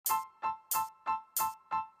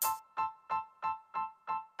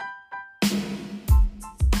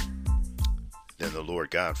And the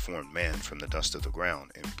Lord God formed man from the dust of the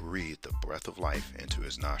ground and breathed the breath of life into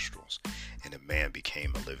his nostrils, and the man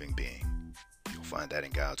became a living being. You'll find that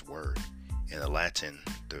in God's word. In the Latin,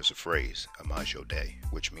 there's a phrase, imago Dei,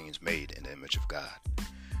 which means made in the image of God.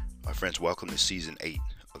 My friends, welcome to Season 8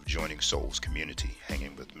 of Joining Souls Community,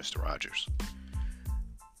 Hanging with Mr. Rogers.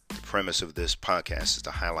 The premise of this podcast is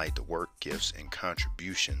to highlight the work, gifts, and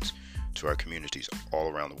contributions to our communities all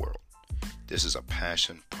around the world. This is a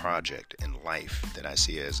passion project in life that I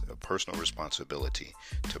see as a personal responsibility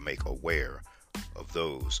to make aware of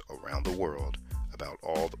those around the world about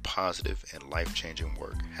all the positive and life-changing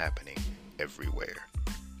work happening everywhere.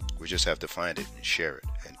 We just have to find it and share it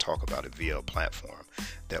and talk about it via a platform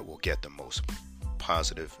that will get the most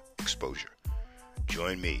positive exposure.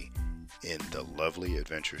 Join me in the lovely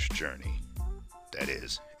adventurous journey that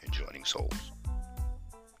is in joining souls.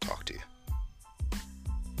 Talk to you.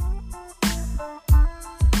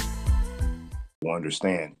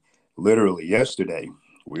 Understand, literally yesterday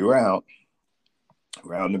we were out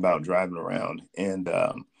and about driving around and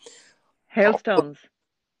hailstones.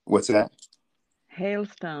 What's that?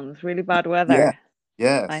 Hailstones, really bad weather. Yeah.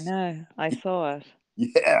 Yes. I know. I saw it.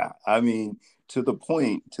 Yeah. I mean, to the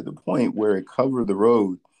point where it covered the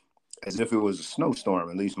road as if it was a snowstorm,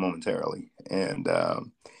 at least momentarily. And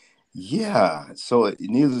yeah, so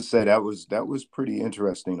needless to say, that was pretty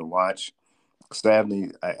interesting to watch.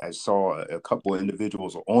 Sadly, I saw a couple of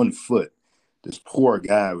individuals on foot. This poor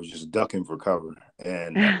guy was just ducking for cover,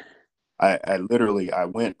 and I literally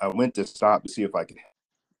went to stop to see if I could.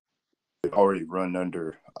 Already run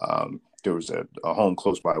under. There was a home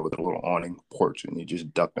close by with a little awning porch, and he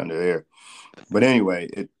just ducked under there. But anyway,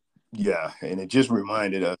 and it just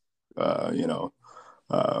reminded us,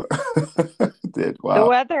 that wow, the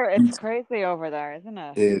weather is crazy over there, isn't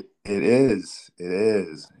it? It is.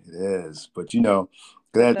 But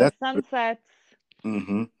the sunsets.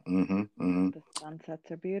 The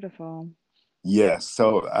sunsets are beautiful. Yes.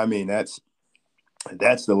 So I mean that's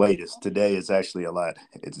the latest. Today is actually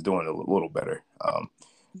it's doing a little better.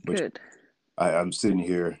 Good. I'm sitting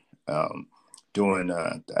here doing.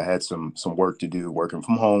 I had some work to do, working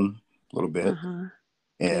from home a little bit, and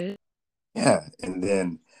Good. Yeah, and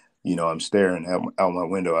then I'm staring out my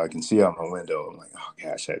window. I can see out my window. I'm like, oh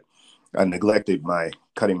gosh, I neglected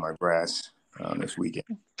cutting my grass this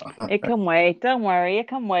weekend. It can wait. Don't worry, it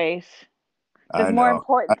can wait. There's more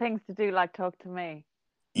important things to do, like talk to me.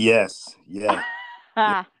 Yes. Yeah,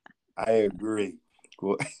 I agree.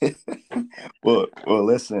 Well, well,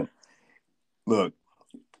 listen. Look,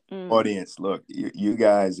 audience. Look, you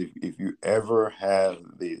guys. If you ever have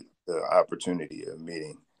the opportunity of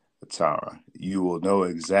meeting Tara, you will know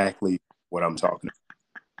exactly what I'm talking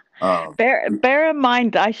about. Bear in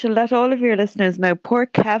mind, I shall let all of your listeners know. Poor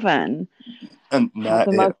Kevin has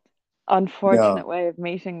the most unfortunate way of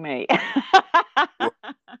meeting me. Well,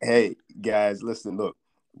 hey guys, listen. Look,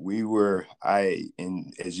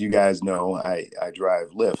 as you guys know, I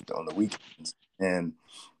drive Lyft on the weekends, and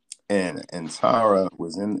Tara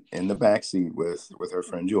was in the backseat with her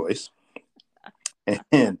friend Joyce,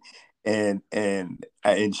 and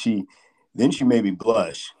she made me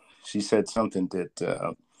blush. She said something that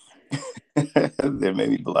that made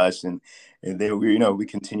me blush, and then we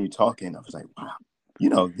continued talking. I was like, wow,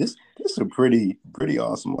 this is a pretty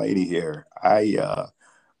awesome lady here.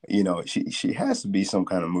 She has to be some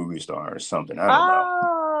kind of movie star or something. I don't know.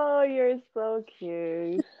 Oh, you're so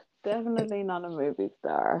cute. Definitely not a movie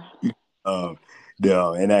star. No,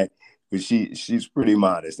 but she's pretty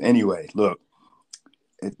modest. Anyway, look,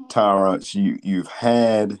 Tara, you've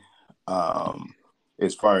had,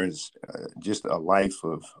 as far as just a life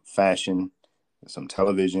of fashion, some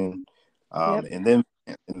television, and then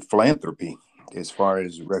in philanthropy, as far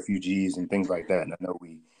as refugees and things like that. And I know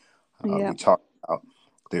we talked about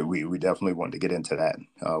that. We definitely want to get into that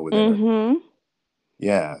within.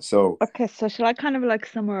 Yeah. So. Okay. So shall I kind of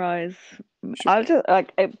summarize? Sure. I'll just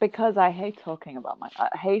because I hate talking about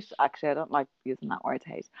hate. Actually, I don't like using that word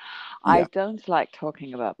hate. Yeah. I don't like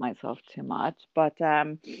talking about myself too much, but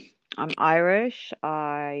I'm Irish.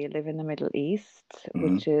 I live in the Middle East,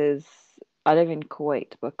 which is I live in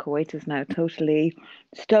Kuwait, but Kuwait is now totally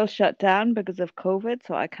still shut down because of COVID,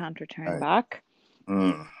 so I can't return back.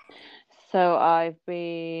 So I've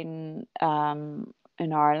been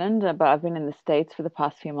in Ireland, but I've been in the States for the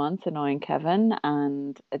past few months, annoying Kevin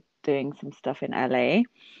and doing some stuff in LA.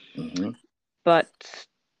 But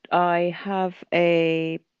I have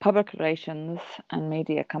a public relations and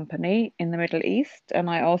media company in the Middle East, and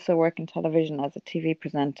I also work in television as a TV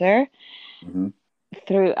presenter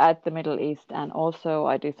throughout the Middle East, and also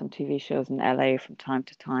I do some TV shows in LA from time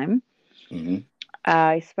to time.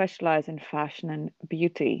 I specialize in fashion and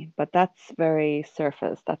beauty, but that's very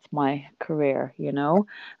surface. That's my career, you know.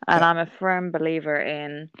 And Okay. I'm a firm believer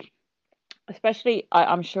in, especially,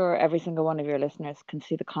 I'm sure every single one of your listeners can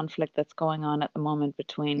see the conflict that's going on at the moment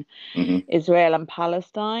between Hmm. Israel and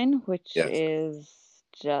Palestine, which Yes. is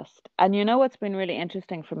just, and you know what's been really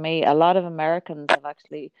interesting for me? A lot of Americans have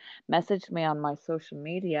actually messaged me on my social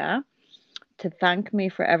media to thank me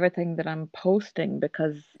for everything that I'm posting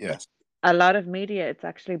because Yes. a lot of media, it's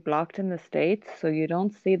actually blocked in the States, so you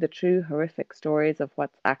don't see the true horrific stories of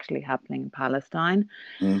what's actually happening in Palestine.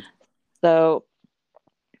 Mm-hmm. So,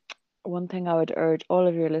 one thing I would urge all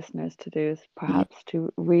of your listeners to do is Mm-hmm. perhaps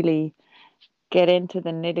to really get into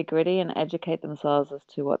the nitty gritty and educate themselves as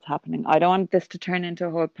to what's happening. I don't want this to turn into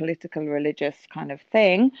a whole political, religious kind of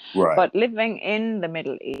thing, Right. but living in the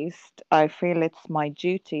Middle East, I feel it's my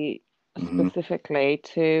duty Mm-hmm. specifically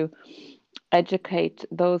to educate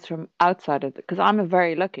those from outside of it, because I'm a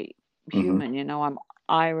very lucky Mm-hmm. human. You know, I'm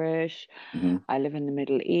Irish. Mm-hmm. I live in the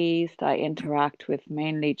Middle East. I interact with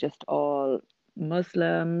mainly just all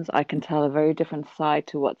Muslims. I can tell a very different side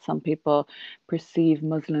to what some people perceive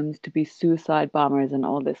Muslims to be, suicide bombers and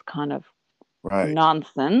all this kind of Right.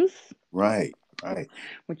 nonsense, Right. Right.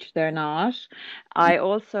 which they're not. I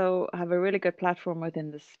also have a really good platform within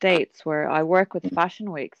the States where I work with Mm-hmm.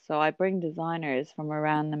 Fashion Week. So I bring designers from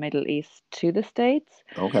around the Middle East to the States.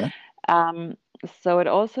 Okay. Um, so it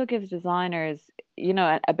also gives designers, you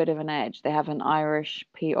know, a bit of an edge. They have an Irish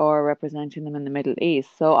PR representing them in the Middle East.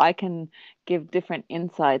 So I can give different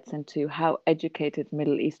insights into how educated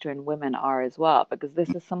Middle Eastern women are as well, because this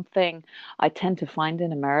is something I tend to find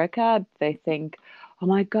in America. They think, oh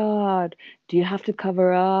my God, do you have to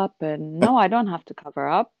cover up? And no, I don't have to cover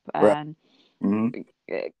up. Right. And Mm-hmm.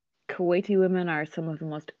 uh, Kuwaiti women are some of the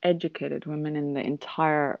most educated women in the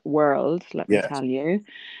entire world, let me Yes. tell you.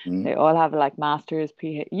 Mm-hmm. They all have like masters,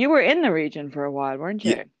 PhD. You were in the region for a while, weren't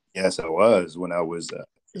Yeah. you? Yes, I was when I was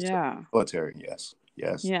Yeah. military. Yes.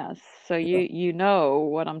 Yes. Yes. So Yeah. you know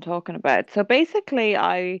what I'm talking about. So basically,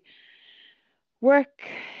 work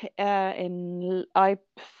I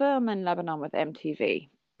film in Lebanon with MTV,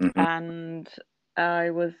 Mm-hmm. and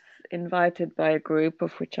I was invited by a group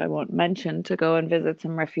of which I won't mention to go and visit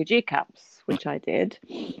some refugee camps, which I did.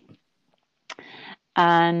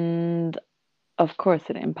 And of course,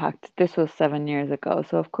 it impacted. This was 7 years ago.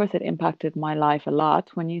 So, of course, it impacted my life a lot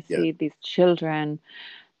when you Yes. see these children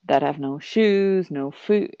that have no shoes, no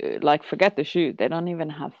food. Like, forget the shoes, they don't even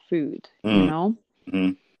have food, you know?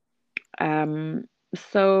 Mm-hmm. Um,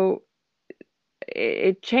 so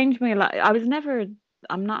it changed me a lot.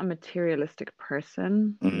 I'm not a materialistic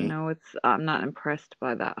person. You Mm-hmm. know, I'm not impressed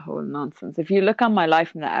by that whole nonsense. If you look on my life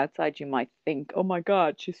from the outside, you might think, oh my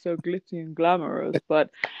God, she's so glitzy and glamorous. But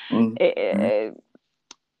Mm-hmm. it,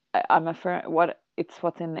 I'm a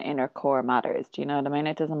what's in the inner core matters. Do you know what I mean?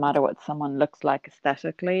 It doesn't matter what someone looks like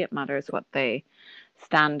aesthetically. It matters what they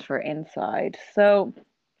stand for inside. So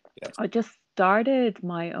Yes. I just started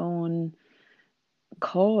my own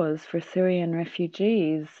cause for Syrian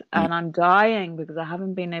refugees, Mm-hmm. and I'm dying because I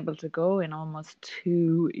haven't been able to go in almost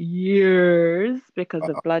 2 years because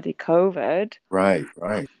of bloody COVID. Right.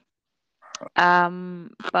 Right.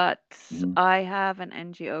 But Mm-hmm. I have an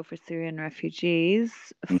NGO for Syrian refugees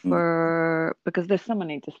Mm-hmm. because there's so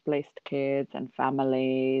many displaced kids and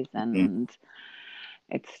families, Mm-hmm. and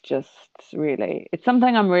it's just really, it's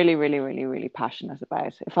something I'm really, really, really, really passionate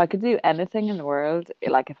about. If I could do anything in the world,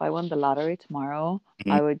 like if I won the lottery tomorrow,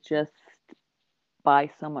 Mm-hmm. I would just buy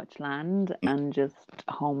so much land and just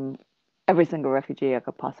home every single refugee I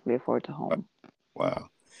could possibly afford to home. Wow.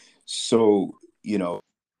 So,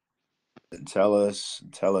 tell us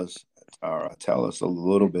a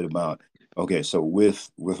little bit about. Okay, so with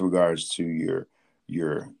regards to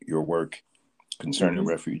your work concerning Hmm.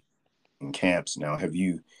 refugee camps. Now, have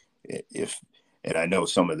you, if, and I know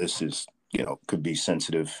some of this is could be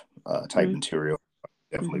sensitive type material.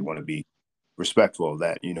 Definitely Hmm. want to be respectful of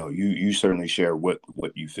that. You certainly share what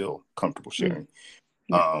you feel comfortable Hmm. sharing.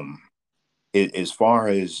 Yeah. Um, as far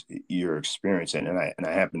as your experience, and I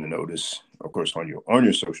happen to notice, of course, on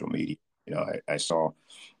your social media, I saw,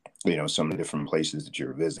 some of the different places that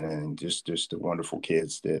you're visiting, and just the wonderful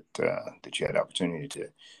kids that you had opportunity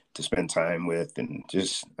to spend time with, and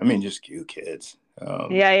just cute kids.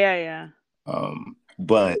 Yeah, yeah, yeah.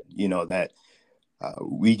 But that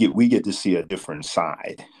we get to see a different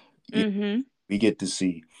side. Hmm. We get to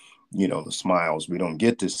see, the smiles. We don't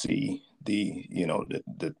get to see the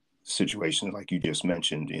situations like you just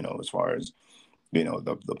mentioned, as far as,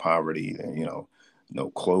 the poverty, no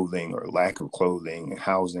clothing or lack of clothing,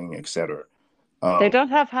 housing, etc. They Um, don't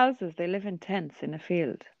have houses. They live in tents in a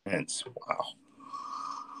field. Hence, wow.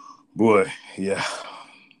 Boy, yeah.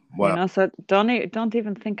 You Wow. know, so don't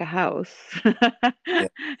even think a house. Yeah.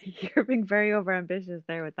 You're being very overambitious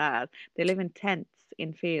there with that. They live in tents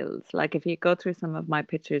in fields. Like if you go through some of my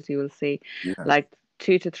pictures, you will see Yeah. like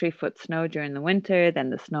 2 to 3 foot snow during the winter, then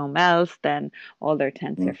the snow melts, then all their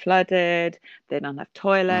tents Mm, are flooded, they don't have mm,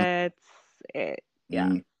 toilets. Yeah.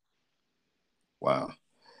 mm. Wow.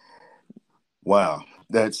 Wow.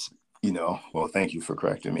 That's, well, thank you for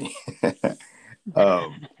correcting me.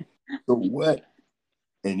 um, so what,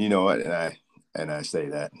 and you know what, and I say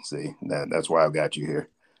that, see, that's why I've got you here.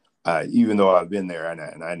 Even though I've been there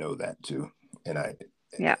and I know that too. And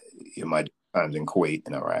Yeah. in my times in Kuwait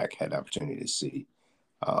and Iraq, had the opportunity to see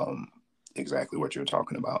um, exactly what you're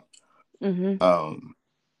talking about. Hmm. Um,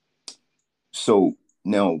 so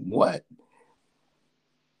now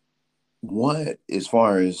as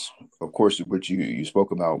far as, of course, what you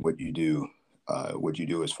spoke about, what you do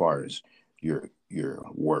as far as your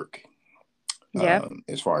work, Yeah.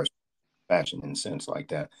 as far as fashion in a sense like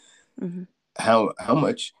that. Hmm. How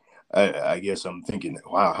much? I guess I'm thinking,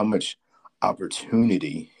 wow, how much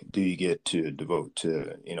opportunity do you get to devote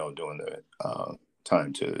to doing the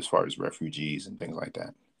time to as far as refugees and things like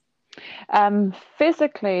that?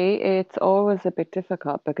 Physically, it's always a bit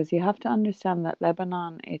difficult because you have to understand that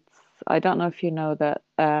Lebanon, I don't know if you know that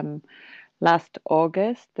last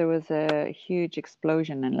August there was a huge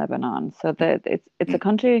explosion in Lebanon. So that it's a Mm,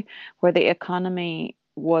 country where the economy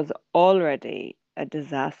was already a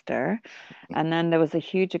disaster, and then there was a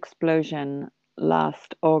huge explosion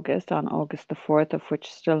last August, on August the 4th, of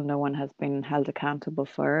which still no one has been held accountable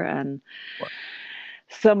for, and wow.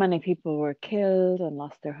 so many people were killed and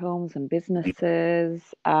lost their homes and businesses.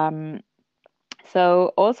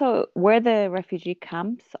 So also where the refugee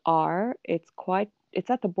camps are, it's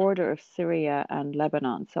at the border of Syria and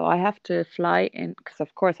Lebanon. So I have to fly in because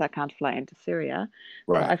of course I can't fly into Syria.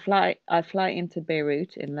 So Right. I fly into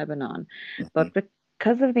Beirut in Lebanon. Hmm. But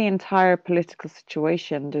because of the entire political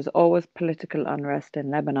situation, there's always political unrest in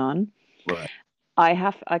Lebanon. Right.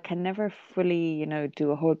 I can never fully,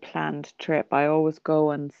 do a whole planned trip. I always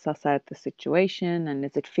go and suss out the situation and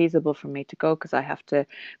is it feasible for me to go? Because I have to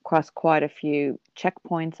cross quite a few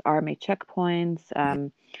checkpoints, army checkpoints.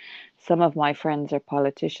 Some of my friends are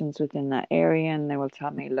politicians within that area and they will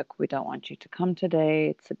tell me, look, we don't want you to come today.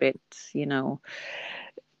 It's a bit, you know,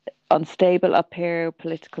 unstable up here,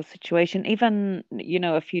 political situation. Even,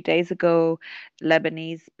 a few days ago,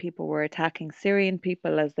 Lebanese people were attacking Syrian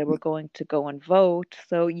people as they were going to go and vote.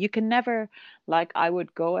 So you can never, like, I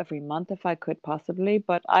would go every month if I could possibly,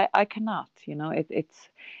 but I cannot,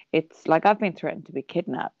 it's like I've been threatened to be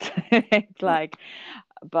kidnapped. It's like,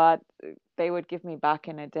 but they would give me back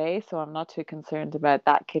in a day, so I'm not too concerned about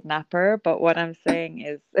that kidnapper. But what I'm saying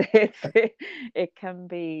is, it can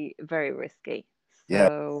be very risky. Yeah.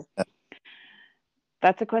 So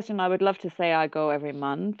that's a question I would love to say I go every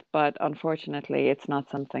month, but unfortunately, it's not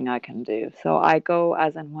something I can do. So I go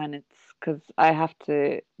as and when it's because I have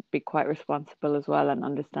to be quite responsible as well and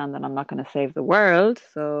understand that I'm not going to save the world.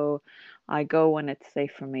 So I go when it's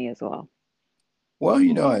safe for me as well. Well,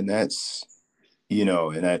 and that's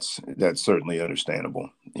certainly understandable.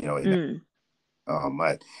 And Mm,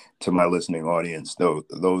 my to my listening audience, though,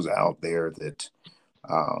 those out there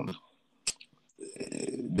um,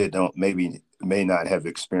 that don't maybe may not have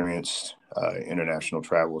experienced international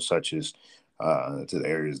travel, such as to the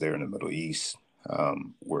areas there in the Middle East,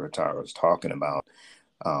 where Tara was talking about.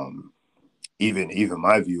 Um, even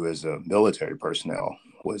my view as a military personnel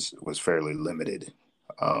was fairly limited.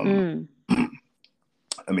 Um, mm,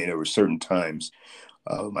 I mean, there were certain times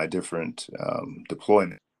my different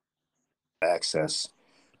deployment access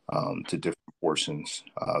to different portions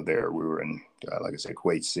there. We were in, like I said,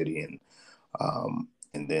 Kuwait City,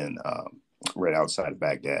 and then right outside of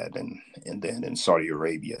Baghdad, and then in Saudi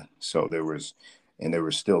Arabia. So there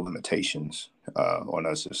were still limitations on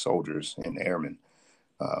us as soldiers and airmen.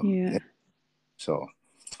 yeah. And so,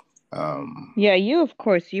 um, Yeah, you, of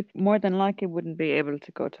course, you more than likely wouldn't be able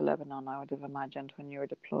to go to Lebanon, I would have imagined, when you were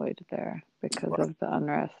deployed there because right. of the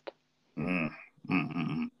unrest. Mm, mm, mm,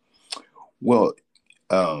 mm. Well,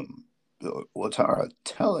 um, Tara,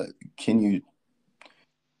 can you,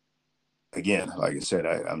 again, like I said,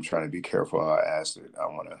 I'm trying to be careful how I ask it. I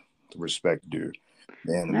want to respect your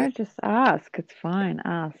man to man. No, just ask. It's fine.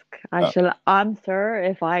 Ask. I Uh, shall answer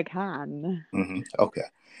if I can. okay.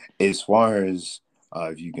 As far as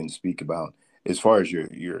if you can speak about, as far as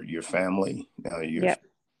your family, you're Yep.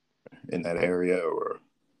 in that area, or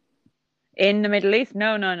In the Middle East?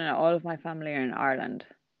 No, no, no. All of my family are in Ireland.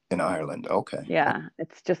 In Ireland. Okay. Yeah,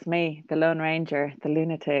 it's just me, the Lone Ranger, the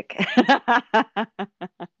lunatic.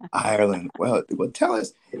 Ireland. Well, tell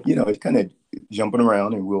us. It's kind of jumping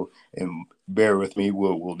around, and bear with me.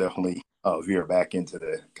 We'll definitely veer back into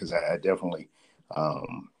because I definitely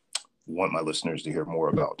um, want my listeners to hear more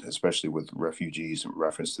about, especially with refugees in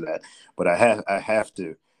reference to that. But I have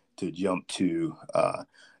to jump to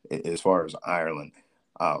as far as Ireland.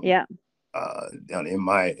 Um, Yeah. and in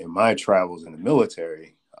my travels in the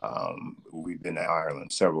military, we've been to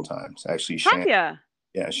Ireland several times. Actually, Have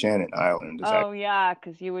you? Shannon Island is Oh, actually. yeah,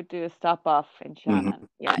 because you would do a stop off in Mhm. Shannon.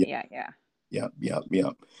 Yeah, Yeah, yeah, yeah. yeah, yeah,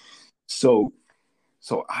 yeah. So,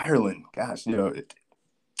 Ireland, gosh,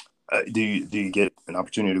 do you get an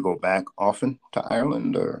opportunity to go back often to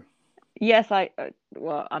Ireland or Yes,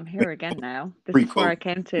 well, I'm here again now. This is where pre-COVID? I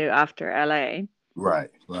came to after LA.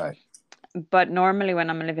 Right, right. But normally when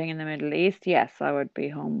I'm living in the Middle East, yes, I would be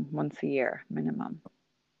home once a year minimum.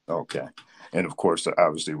 Okay. And of course,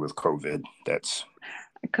 obviously with COVID, that's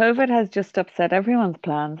COVID has just upset everyone's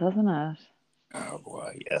plans, hasn't it? oh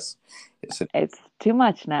boy, yes, yes, It's too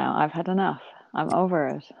much now. I've had enough. I'm over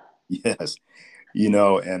it. yes.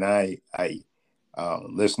 And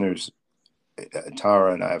listeners,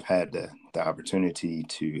 Tara and I have had the opportunity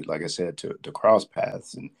to, like I said, to cross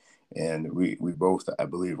paths, and we both, I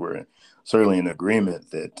believe, were certainly in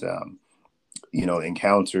agreement that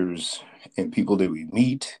encounters and people that we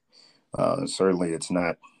meet, certainly it's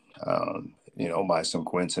not by some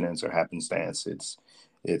coincidence or happenstance.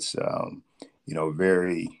 It's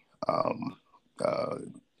very uh,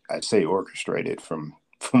 I'd say orchestrated from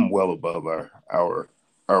well above our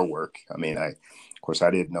work. I mean, of course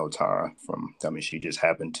I didn't know Tara from. I mean, she just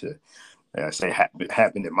happened to. I say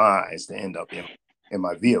happened in my eyes to end up in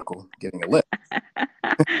my vehicle getting a lift.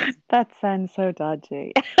 That sounds so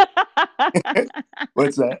dodgy.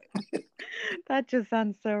 What's that? That just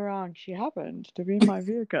sounds so wrong. She happened to be in my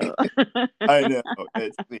vehicle. I know.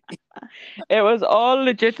 It's, It was all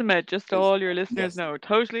legitimate, just so it's all your listeners yes, know.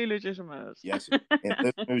 Totally legitimate. yes. And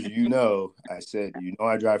listeners, I said,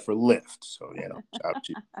 I drive for Lyft, so shout out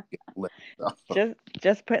to you, get Lyft. So,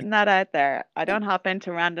 Just putting that out there. I don't hop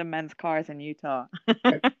into random men's cars in Utah.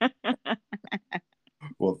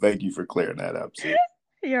 well, thank you for clearing that up. See,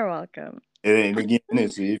 You're welcome. and again,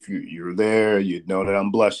 if you're there, you'd know that I'm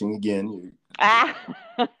blushing again. Ah.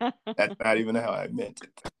 That's not even how I meant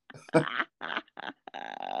it.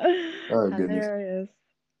 Oh goodness. Hilarious.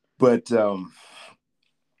 But so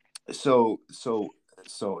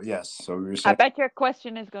yes. So we were I saying bet your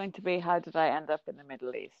question is going to be, how did I end up in the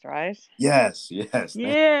Middle East, right? yes, yes,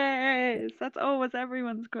 Yes, that's always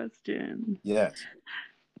everyone's question. yes.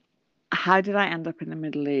 How did I end up in the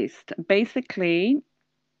Middle East? Basically,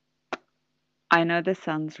 I know this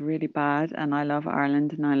sounds really bad, and I love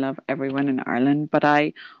Ireland and I love everyone in Ireland, but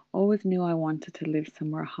I always knew I wanted to live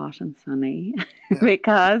somewhere hot and sunny Yeah.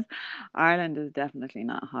 because Ireland is definitely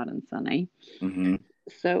not hot and sunny. Mm-hmm.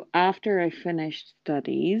 So after I finished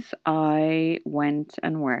studies, I went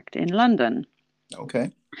and worked in London.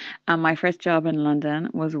 Okay. And my first job in London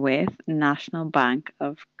was with National Bank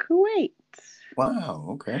of Kuwait. Wow.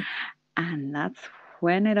 Okay. And that's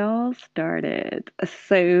when it all started.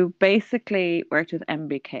 So basically worked with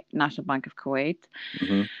MBK, National Bank of Kuwait,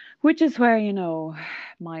 Mm-hmm. which is where,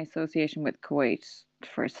 my association with Kuwait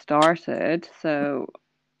first started. So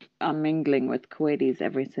I'm mingling with Kuwaitis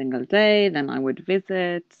every single day. Then I would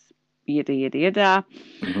visit, yada, yada, yada.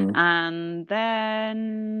 Mm-hmm. And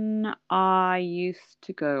then I used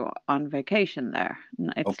to go on vacation there.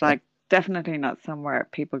 It's Okay. like definitely not somewhere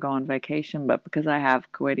people go on vacation, but because I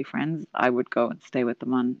have Kuwaiti friends, I would go and stay with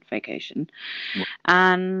them on vacation.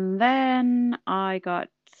 And then I got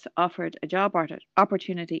offered a job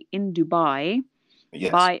opportunity in Dubai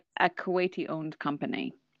Yes. by a Kuwaiti owned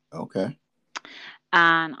company. Okay.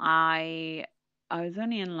 And I was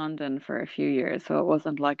only in London for a few years, so it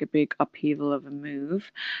wasn't like a big upheaval of a move.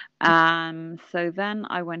 So then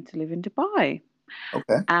I went to live in Dubai.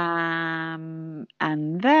 Okay. And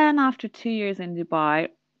then after 2 years in Dubai,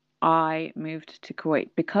 I moved to Kuwait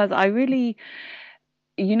because I really,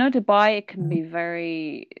 Dubai, it can be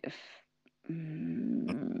very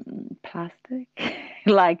plastic,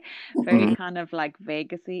 like very Mhm. kind of like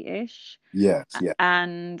Vegasy-ish. Yes. Yeah.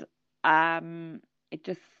 And it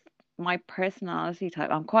just, my personality type,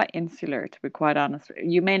 I'm quite insular, to be quite honest.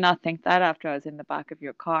 You may not think that after I was in the back of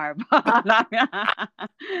your car, but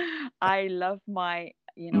I love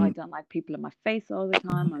I Mm-hmm. don't like people in my face all the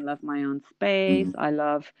time. I love my own space. Mm-hmm. I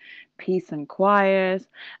love peace and quiet.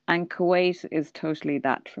 And Kuwait is totally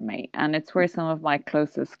that for me. And it's where some of my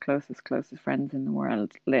closest friends in the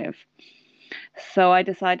world live. So I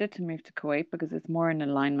decided to move to Kuwait because it's more in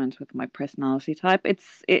alignment with my personality type.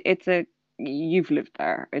 It's a you've lived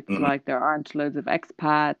there. It's Hmm. like there aren't loads of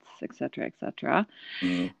expats, etc., etc.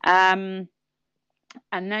 Hmm. Um,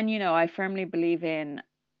 and then I firmly believe in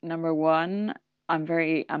number one. I'm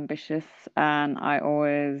very ambitious, and I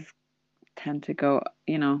always tend to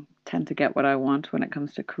get what I want when it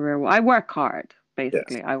comes to career. I work hard, Yes.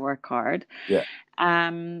 basically. I work hard. Yeah.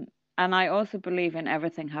 Um, and I also believe in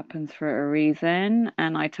everything happens for a reason.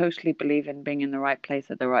 And I totally believe in being in the right place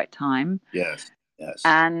at the right time. Yes. Yes.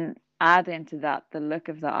 And add into that the look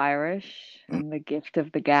of the Irish Mm-hmm. and the gift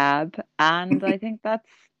of the gab. And I think that's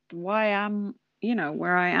why I'm,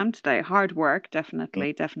 where I am today. Hard work,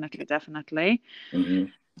 definitely, definitely, definitely. Mm-hmm.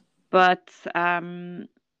 But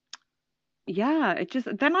yeah,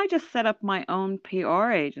 then I just set up my own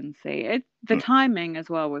PR agency. The timing as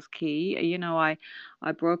well was key. I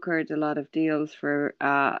brokered a lot of deals for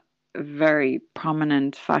very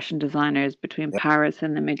prominent fashion designers between Yeah. Paris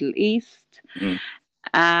and the Middle East. Mm-hmm.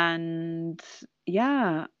 And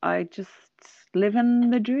yeah, I just living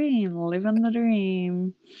the dream.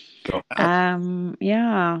 So,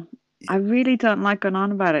 Yeah. I really don't like going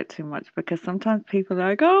on about it too much because sometimes people are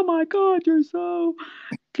like, "Oh my God, you're so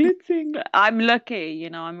glitzing." I'm lucky,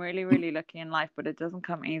 I'm really, really lucky in life, but it doesn't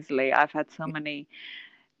come easily. I've had so many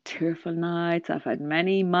tearful nights. I've had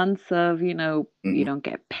many months of, you mm-hmm. don't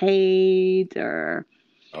get paid, or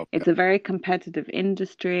Okay. it's a very competitive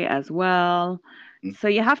industry as well. So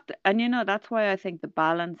you have to, and that's why I think the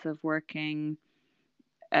balance of working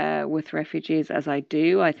with refugees as I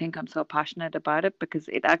do, I think I'm so passionate about it because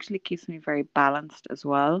it actually keeps me very balanced as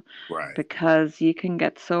well. Right. Because you can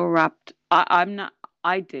get so wrapped. I'm not.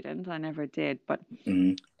 I never did. But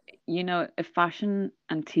Mm-hmm. a fashion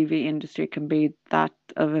and TV industry can be that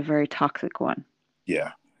of a very toxic one.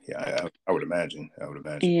 Yeah. Yeah. I would imagine. I would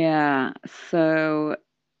imagine. Yeah. So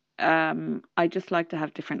I just like to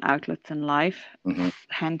have different outlets in life. Mm-hmm.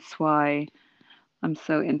 Hence why I'm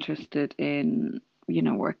so interested in,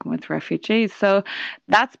 working with refugees. So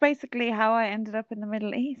that's basically how I ended up in the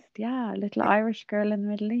Middle East. Yeah, a little Irish girl in the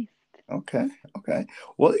Middle East. Okay. Okay.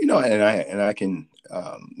 Well, and I can,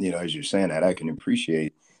 as you're saying that, I can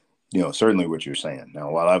appreciate, certainly what you're saying.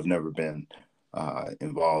 Now, while I've never been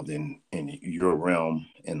involved in your realm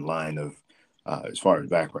and line of, as far as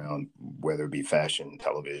background, whether it be fashion,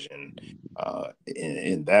 television,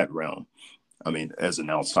 in that realm, I mean, as an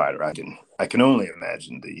outsider, I can only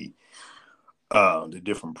imagine the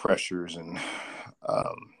different pressures and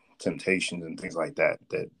temptations and things like that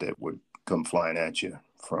would come flying at you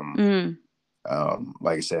from. Mm.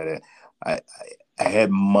 Like I said, I, I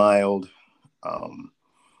had mild. Um,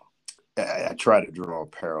 I try to draw a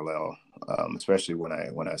parallel, especially when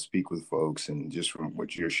I speak with folks, and just from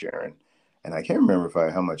what you're sharing. And I can't remember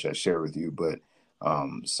how much I share with you, but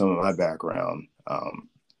some of my background, I'm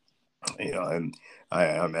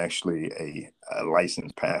actually a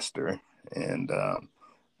licensed pastor, and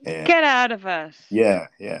Get out of us. yeah,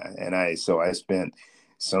 yeah, and I spent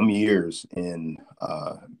some years in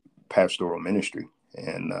pastoral ministry,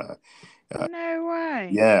 and No way.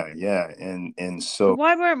 yeah, yeah, and So so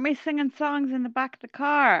why weren't we singing songs in the back of the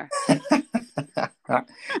car?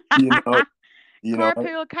 you know, you know,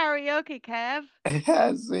 Carpool karaoke, Kev.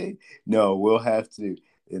 see, no, we'll have to,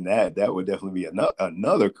 and that would definitely be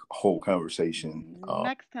another whole conversation.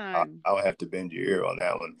 Next time. I'll have to bend your ear on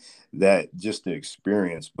that one. That just the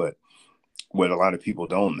experience, but what a lot of people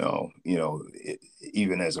don't know,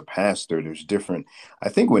 even as a pastor, there's different. I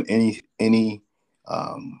think when any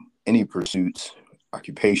pursuits,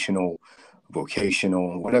 occupational,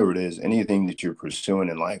 vocational, whatever it is, anything that you're pursuing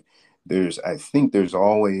in life, I think there's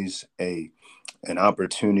always an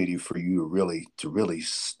opportunity for you to really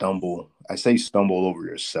stumble. I say stumble over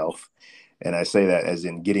yourself, and I say that as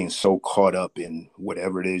in getting so caught up in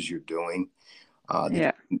whatever it is you're doing, that,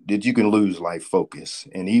 Yeah. that you can lose life focus.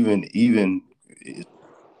 And even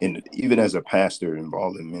as a pastor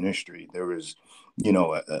involved in ministry, there was,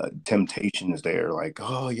 temptations there, like,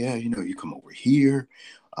 oh yeah, you come over here,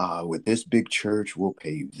 with this big church, we'll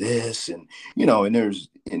pay this, and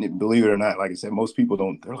believe it or not, like I said, most people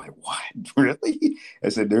don't. They're like, what, really? I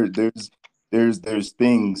said there's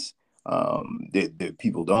things that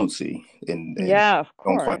people don't see and Yeah, of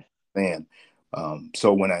don't quite course. understand.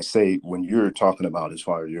 So when you're talking about as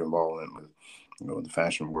far as your involvement with the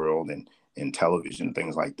fashion world and television and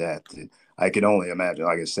things like that, I can only imagine,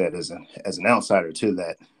 like I said, as an outsider to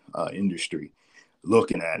that industry,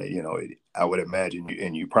 looking at it, I would imagine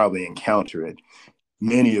and you probably encounter it.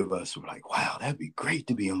 Many of us were like, wow, that'd be great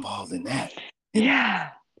to be involved in that. And Yeah.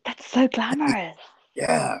 That's so glamorous.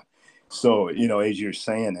 yeah, So, as you're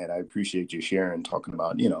saying that, I appreciate you sharing, talking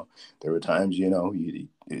about, there were times,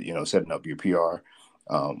 setting up your PR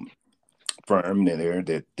firm there,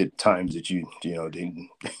 that the times that didn't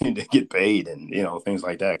get paid, and, things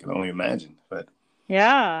like that. I can only imagine. But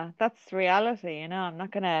Yeah, that's reality, I'm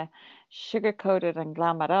not gonna sugarcoat it and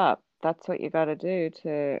glam it up. That's what you gotta do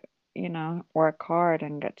to, work hard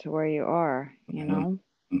and get to where you are, hmm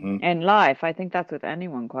hmm in life. I think that's with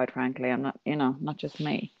anyone, quite frankly. I'm not, not just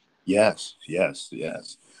me. yes, yes,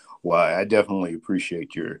 yes. Well, I definitely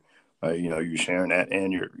appreciate you sharing that,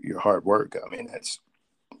 and your hard work. I mean, that's,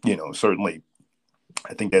 certainly,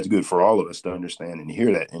 I think that's good for all of us to understand and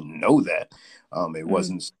hear that and know that it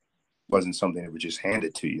Mm. wasn't something that was just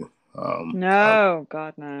handed to you. No,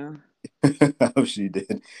 God, no. Obviously, you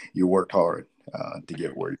did. You worked hard to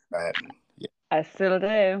get where you're at. And yeah, I still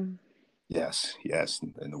do. yes, yes,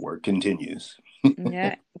 and the work continues.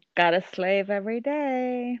 Yeah, gotta slave every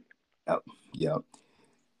day. Yep, yep.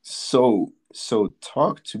 So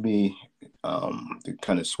talk to me.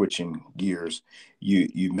 Kind of switching gears.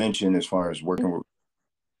 You mentioned, as far as working with,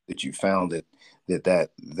 that you found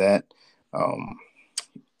that um,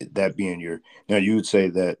 that being your, now, you would say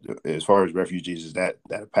that, as far as refugees, is that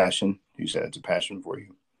a passion? You said it's a passion for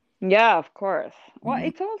you. Yeah, of course. Well, Hmm.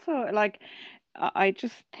 it's also like I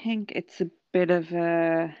just think it's a bit of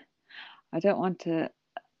a, I don't want to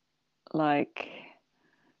like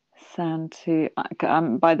sound too,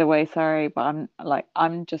 by the way, sorry, but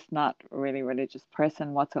I'm just not a really religious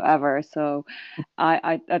person whatsoever. So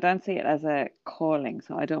I don't see it as a calling.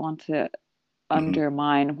 So I don't want to Hmm.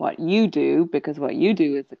 undermine what you do, because what you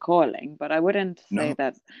do is a calling. But I wouldn't say No.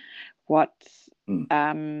 that what Mm.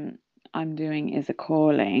 um I'm doing is a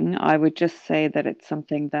calling. I would just say that it's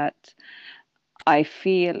something that I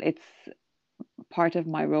feel it's part of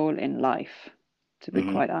my role in life, to be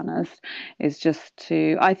Hmm. quite honest, is just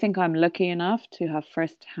to, I think I'm lucky enough to have Mm.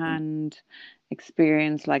 firsthand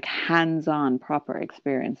experience, like hands-on proper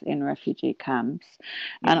experience in refugee camps.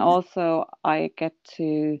 And Hmm. also I get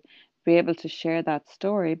to be able to share that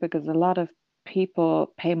story, because a lot of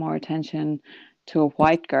people pay more attention to a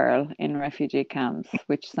white girl in refugee camps,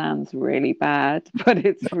 which sounds really bad, but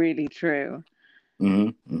it's really true. Hmm.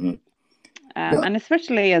 Hmm. Yeah. And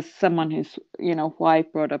especially as someone who's,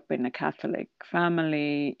 white, brought up in a Catholic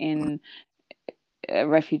family in a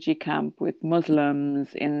refugee camp with Muslims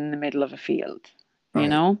in the middle of a field, you Right.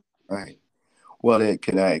 know? Right. Well, then,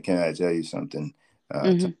 can I tell you something?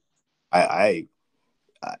 Hmm. I, I,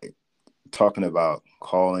 I talking about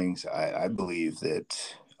callings. I believe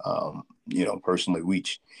that, personally,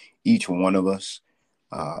 each one of us,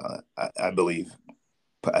 I believe,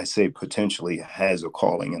 I say, potentially has a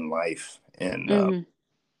calling in life, Hmm.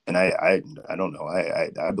 and I don't know.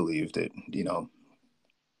 I believe that,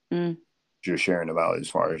 Mm. you're sharing about, as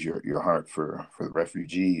far as your heart for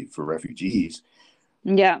refugees.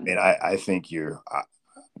 Yeah, And I think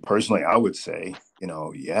personally, I would say,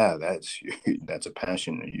 yeah, that's a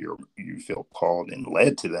passion that you feel called and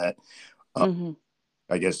led to that. Uh, hmm,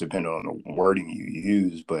 I guess, depending on the wording you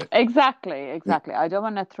use, but exactly, yeah. exactly. I don't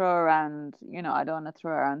want to throw around, I don't want to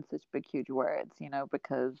throw around such big, huge words,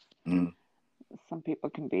 because Mm, some people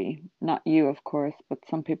can be, not you, of course, but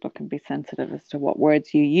some people can be sensitive as to what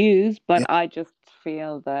words you use. But yeah, I just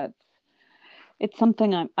feel that it's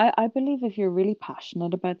something I believe if you're really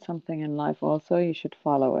passionate about something in life, also, you should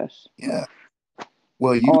follow it. yeah.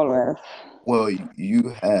 Well, Always.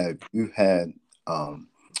 you've had, um,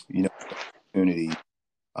 opportunity,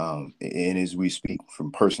 and as we speak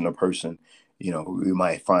from person to person, we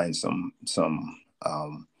might find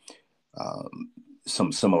um,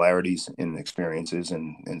 some similarities in experiences,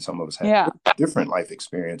 and some of us have Yeah, different life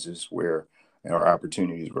experiences where our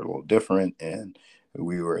opportunities were a little different, and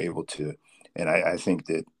we were able to. And I think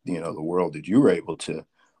that, the world that you were able to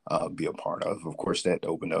be a part of course, that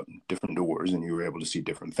opened up different doors, and you were able to see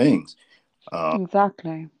different things. Um,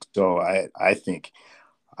 exactly. so I think,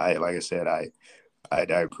 like I said, I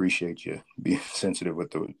appreciate you being sensitive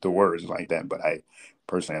with the words like that. But I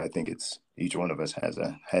personally, I think it's, each one of us has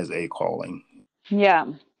a calling, Yeah.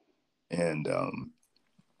 and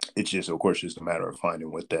it's just, of course, just a matter of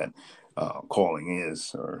finding what that calling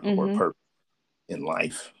is, or Hmm. purpose in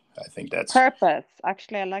life. I think that's. Purpose.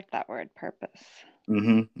 Actually, I like that word, purpose.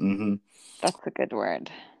 Hmm. Hmm. That's a good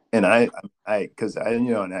word. And because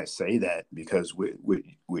and I say that because with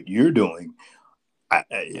what you're doing,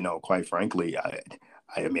 quite frankly,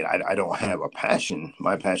 I mean, I don't have a passion.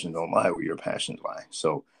 My passion don't lie where your passions lie.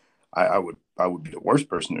 So I would be the worst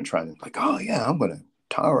person to try to, like, oh yeah,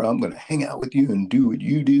 Tara, I'm gonna hang out with you and do what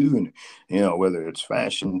you do, and whether it's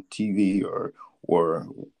fashion, TV, or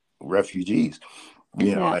refugees,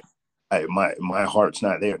 you know, Yeah. I, my heart's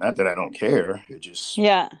not there. Not that I don't care. It just,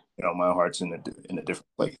 Yeah. my heart's in a different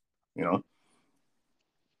place. You know.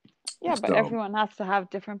 Yeah, but So everyone has to have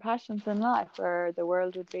different passions in life, or the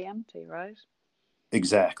world would be empty, right?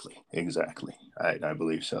 exactly. I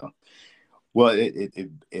believe so. Well,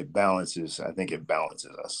 it balances. I think it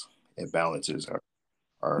balances us. It balances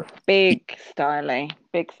our Big styly.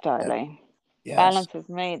 yes. Balances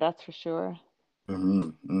me, that's for sure.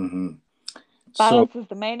 Mm-hmm. So, Balances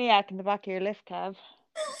the maniac in the back of your lift, Kev.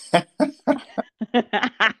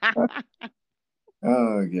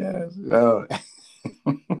 oh yes. Oh.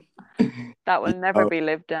 That will never Oh, be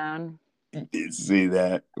lived down. see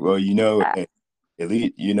that. Well, Uh, at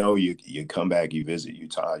least you come back, you visit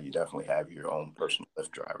Utah, you definitely have your own personal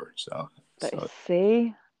Lyft driver. So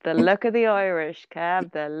See, the look of the Irish,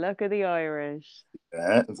 Kev, the look of the Irish.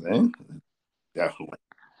 that definitely. So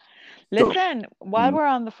Listen, while mhm, we're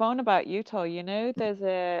on the phone about Utah,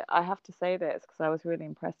 I have to say this because I was really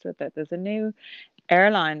impressed with it. There's a new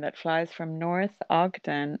airline that flies from North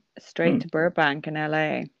Ogden straight mm, to Burbank in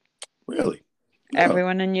LA. really? No,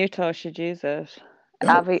 Everyone in Utah should use it.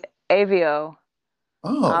 no. Avio.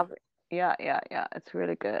 Oh, Av yeah. It's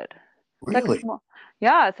really good. It's like a really? small,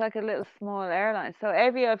 yeah, it's like a little small airline. So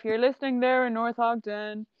Avio, if you're listening there in North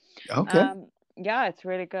Ogden, Okay. um, yeah, it's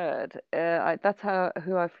really good. That's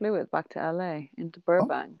who I flew with back to LA into Oh,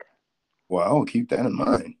 Burbank. well, I'll keep that in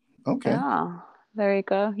mind. Okay. Yeah, there you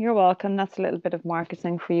go. You're welcome. That's a little bit of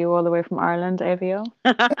marketing for you all the way from Ireland, Avio.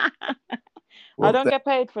 I Well, don't get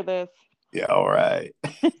paid for this. yeah, all right.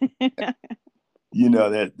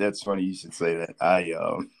 That's funny you should say that. I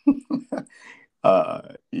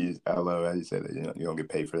love how you said that. You don't get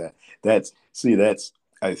paid for that. That's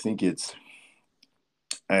I think it's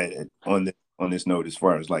on this note, as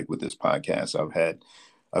far as like with this podcast, I've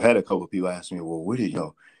had a couple of people ask me, well, what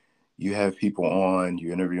do you have people on,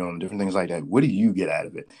 you interview them, different things like that. What do you get out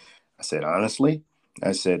of it? I said, honestly,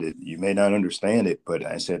 I said, you may not understand it, but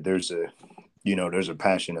I said, there's a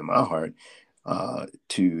passion in my heart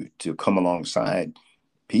to come alongside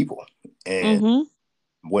people and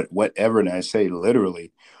Mm-hmm. whatever, and I say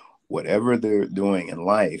literally, whatever they're doing in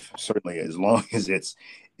life, certainly as long as it's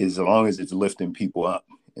lifting people up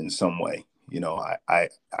in some way, I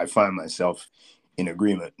find myself in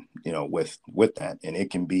agreement, with that. And it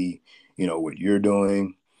can be, what you're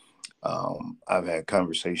doing. I've had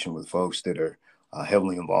conversation with folks that are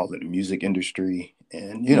heavily involved in the music industry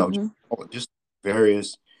and, Mm-hmm. just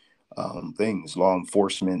various things, law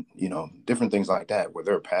enforcement, different things like that, where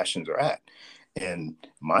their passions are at. And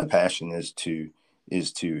my passion is to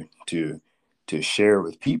share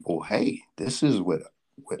with people, hey, this is what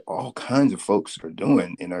all kinds of folks are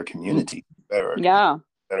doing in our community, Yeah.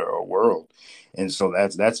 better our world. And so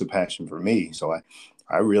that's a passion for me. So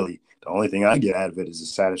I really, the only thing I get out of it is the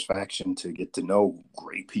satisfaction to get to know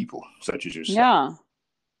great people such as yourself, Yeah.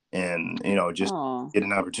 and just Oh. get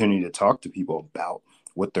an opportunity to talk to people about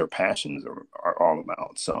what their passions are all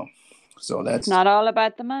about. So It's that's not all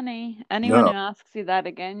about the money. Anyone no, who asks you that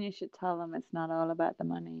again, you should tell them it's not all about the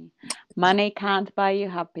money. Money can't buy you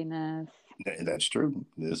happiness. that's true.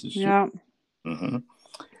 This is true. Yeah, Hmm.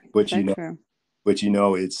 But so true.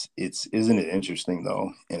 it's isn't it interesting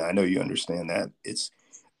though? And I know you understand that. It's,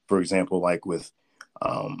 for example, like with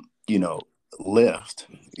Lyft.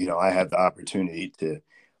 I had the opportunity to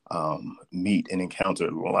meet and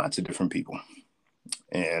encounter lots of different people,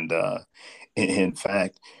 and in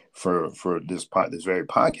fact, for this very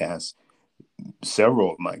podcast,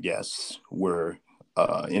 several of my guests were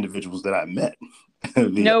individuals that I met via.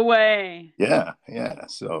 No way. Yeah.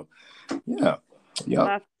 So yeah, yep.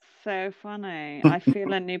 That's so funny. I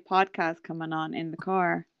feel a new podcast coming on in the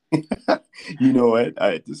car. You know what?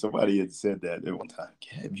 Somebody had said that at one time.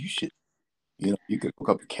 Kev, you could hook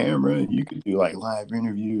up a camera and you could do like live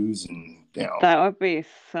interviews and That would be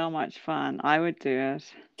so much fun. I would do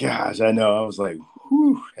gosh, I know. I was like,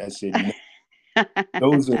 whew. I said, it.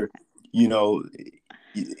 those are, you know,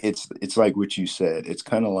 it's like what you said. It's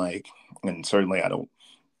kind of like, and certainly I don't.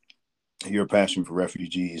 Your passion for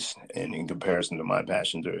refugees, and in comparison to my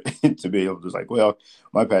passions, are to be able to like, well,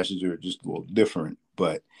 my passions are just a little different.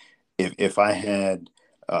 But if I had,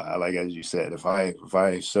 like as you said, if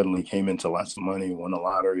I suddenly came into lots of money, won a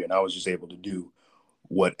lottery, and I was just able to do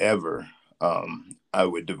whatever, I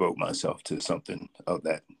would devote myself to something of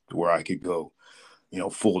that, where I could go,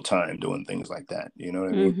 full time doing things like that. You know what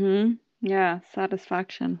I mean? Mm-hmm. Yeah,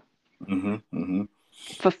 satisfaction, Mm-hmm. Mm-hmm.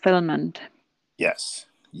 fulfillment. Yes.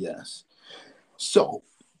 Yes. So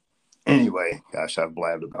anyway, gosh, I've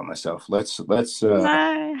blabbed about myself.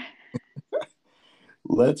 Ah,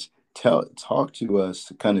 Let's talk to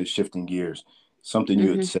us, kind of shifting gears. Something you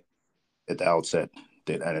had mm-hmm. said. at the outset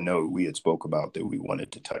that I know we had spoke about that we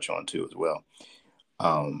wanted to touch on too as well.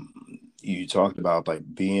 You talked about like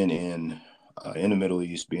being in the Middle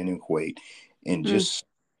East, being in Kuwait, and Mm. just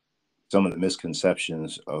some of the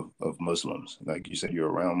misconceptions of Muslims. Like you said,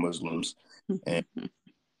 you're around Muslims, and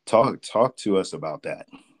talk to us about that.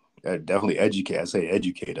 Definitely educate. I say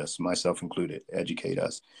educate us, myself included. Educate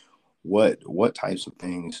us. What types of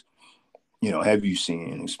things have you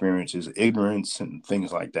seen? Experiences, ignorance, and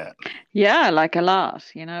things like that. Yeah, like a lot.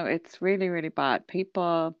 It's really, really bad.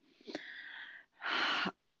 People,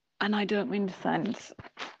 and I don't mean to sound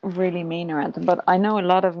really mean or anything, but I know a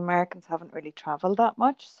lot of Americans haven't really traveled that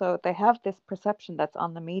much, so they have this perception that's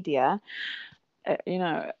on the media.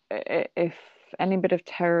 If any bit of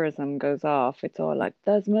terrorism goes off, it's all like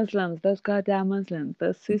those Muslims, those goddamn Muslims,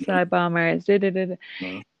 those suicide bombers. Da, da, da, da.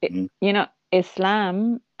 Mm-hmm.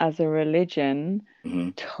 Islam as a religion Mm-hmm.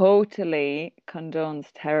 totally condones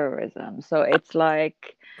terrorism. So it's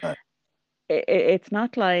like Right. it's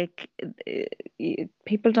not like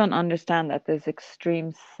people don't understand that there's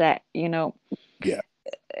extreme set. Yeah.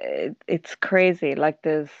 It's crazy. Like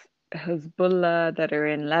there's Hezbollah that are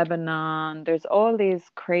in Lebanon. There's all these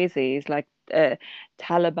crazies like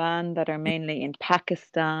Taliban that are mainly in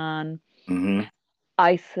Pakistan, Mm-hmm.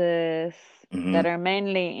 ISIS Mm-hmm. that are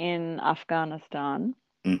mainly in Afghanistan.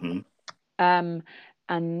 Mm-hmm. Um,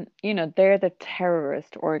 and they're the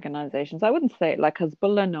terrorist organizations. I wouldn't say like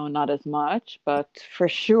Hezbollah, no, not as much, but for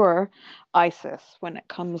sure, ISIS when it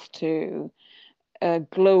comes to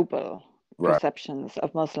global Right. perceptions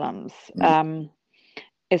of Muslims. Mm-hmm.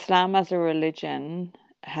 Islam as a religion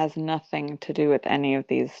has nothing to do with any of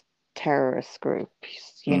these terrorist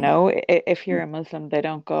groups. If you're a Muslim, they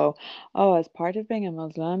don't go, oh, as part of being a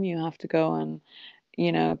Muslim, you have to go and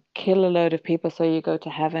kill a load of people so you go to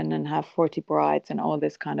heaven and have 40 brides and all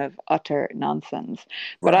this kind of utter nonsense.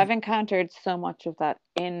 But Right. I've encountered so much of that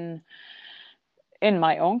in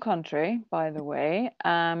my own country, by the way,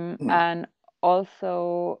 and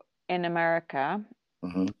also in America,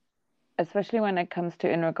 Mm-hmm. especially when it comes to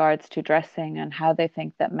in regards to dressing and how they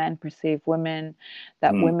think that men perceive women,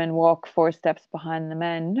 that Mm-hmm. women walk 4 steps behind the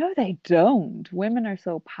men. No, they don't. Women are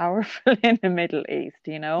so powerful in the Middle East.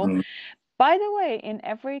 Mm-hmm. By the way, in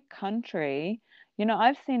every country,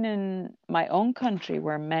 I've seen in my own country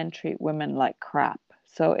where men treat women like crap.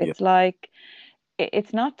 So Yeah. it's like,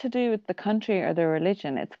 it's not to do with the country or the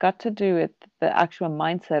religion. It's got to do with the actual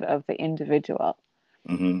mindset of the individual.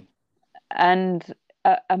 Mm-hmm. And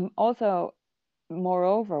also,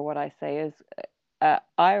 moreover, what I say is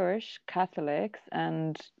Irish Catholics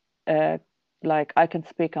and uh, like I can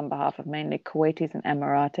speak on behalf of mainly Kuwaitis and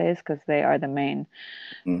Emiratis because they are the main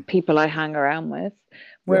Mm-hmm. people I hang around with.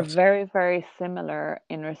 We're Yes. very, very similar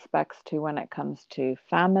in respects to when it comes to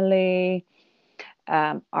family.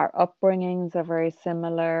 Our upbringings are very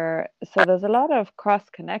similar. So there's a lot of cross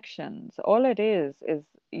connections. All it is,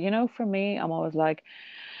 for me, I'm always like,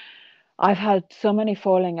 I've had so many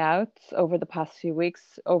falling outs over the past few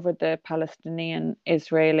weeks over the Palestinian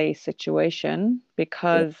Israeli situation Yeah.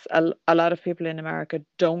 because a lot of people in America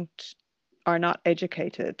are not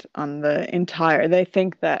educated on the entire. They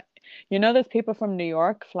think that, there's people from New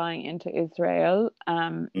York flying into Israel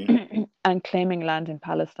and claiming land in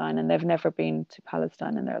Palestine, and they've never been to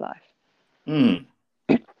Palestine in their life.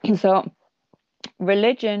 Mm-hmm. So,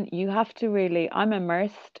 religion, you have to really, I'm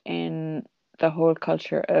immersed in the whole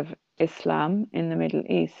culture of Islam in the Middle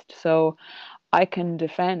East. So I can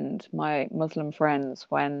defend my Muslim friends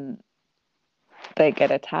when they get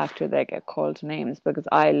attacked or they get called names because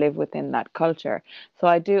I live within that culture. So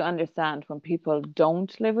I do understand when people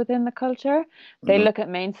don't live within the culture, they Mm-hmm. look at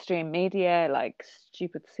mainstream media like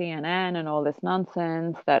stupid CNN and all this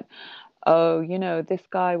nonsense that, oh, this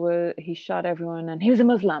guy he shot everyone and he was a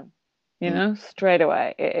Muslim. Straight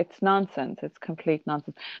away. It's nonsense. It's complete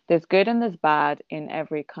nonsense. There's good and there's bad in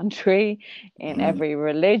every country, in Mm-hmm. every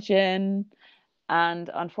religion.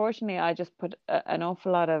 And unfortunately, I just put an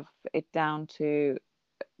awful lot of it down to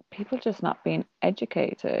people just not being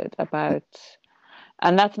educated about.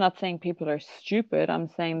 And that's not saying people are stupid. I'm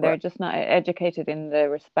saying they're Right. just not educated in the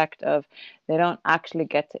respect of they don't actually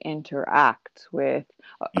get to interact with.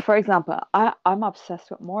 For example, I'm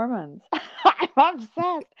obsessed with Mormons. I'm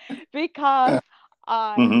obsessed because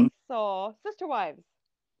I Mm-hmm. saw Sister Wives.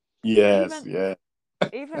 Yes. Even Yeah.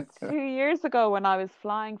 even 2 years ago when I was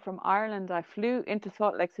flying from Ireland, I flew into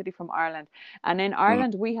Salt Lake City from Ireland. And in Mm-hmm.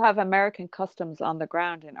 Ireland, we have American customs on the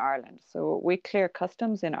ground in Ireland. So we clear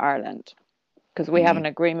customs in Ireland because we have Mm-hmm.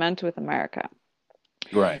 an agreement with America.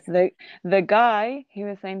 Right. The guy, he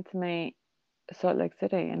was saying to me, Salt Lake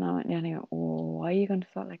City. And I went, yeah, and he went, oh, why are you going to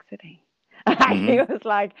Salt Lake City? And he Mm-hmm. was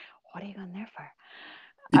like, what are you going there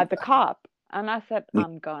for? At the cop. And I said,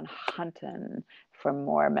 I'm going hunting for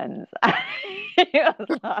Mormons. He was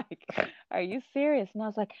like, are you serious? And I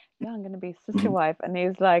was like, yeah, I'm going to be sister wife. And he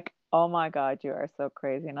was like, oh my God, you are so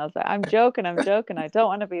crazy. And I was like, I'm joking. I don't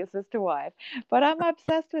want to be a sister wife, but I'm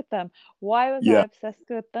obsessed with them. Why was I Yeah. obsessed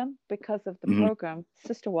with them? Because of the Hmm. program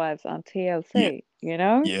Sister Wives on Yeah. TLC, you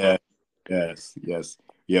know? Yeah. Yes. Yes.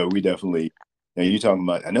 Yeah. We definitely. Now you talking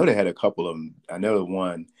about? I know they had a couple of them. I know the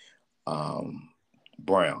one, um,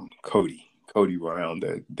 Brown, Cody Brown.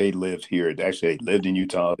 That they lived here. Actually, they lived in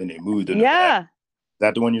Utah, and they moved to Nevada. Yeah. Is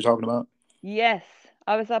that the one you're talking about? Yes,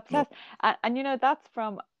 I was No. obsessed, and you know that's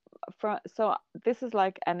from. So this is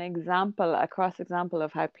like an example, a cross example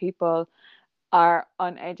of how people are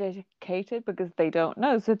uneducated because they don't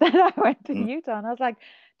know. So then I went to Mm. Utah and I was like,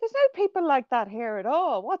 "There's no people like that here at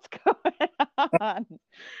all. What's going on?" Mm.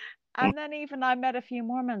 And then even I met a few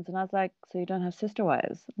Mormons and I was like, "So you don't have sister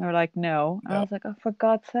wives?" And they were like, "No." And I No. was like, "Oh, for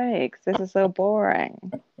God's sakes, this is so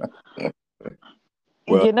boring."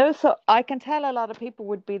 Well. You know, so I can tell a lot of people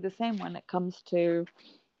would be the same when it comes to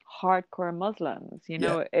hardcore Muslims. You Yeah.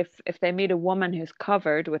 know, if they meet a woman who's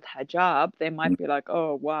covered with hijab, they might be like,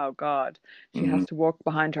 "Oh, wow, God, she Mm-hmm. has to walk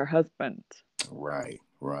behind her husband." Right.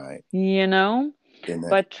 Right. You know? And that.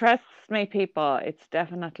 But trust me, people, it's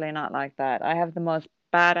definitely not like that. I have the most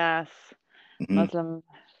badass Mhm. Muslim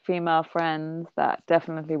female friends that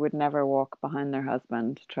definitely would never walk behind their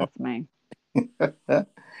husband. Trust me.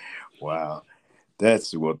 Wow.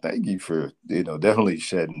 That's well. Thank you for definitely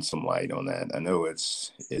shedding some light on that. I know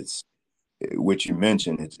it's what you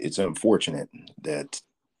mentioned. It's unfortunate that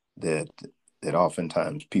that that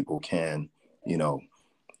oftentimes people can you know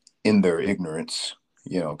in their ignorance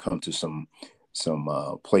come to some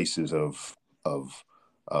places of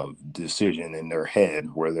decision in their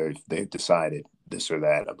head where they've decided this or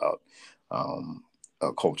that about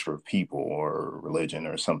a culture of people or religion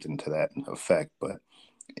or something to that effect. But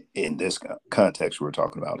in this context we're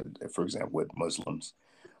talking about, for example, with Muslims,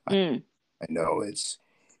 I, Mm, I know it's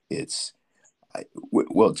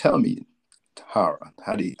well, tell me, Tara,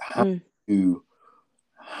 mm, you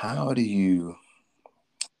how do you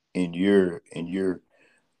in your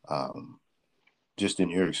um just in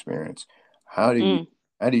your experience, how do you mm.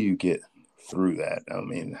 how do you get through that? I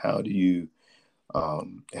mean, how do you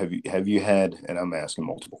have you had, and I'm asking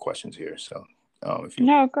multiple questions here, so if you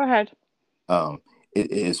No, go ahead. um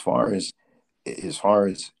as far as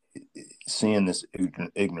seeing this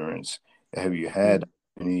ignorance, have you had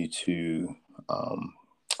Mm. any um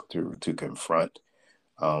to confront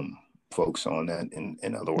um folks on that,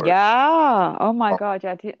 in other words? Yeah. Oh my God.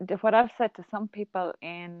 Yeah. What I've said to some people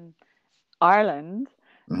in Ireland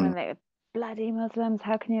Hmm. when they bloody Muslims,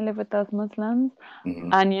 how can you live with those Muslims? Hmm.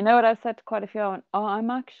 And you know what I've said to quite a few? I went, oh, I'm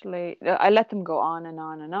actually, I let them go on and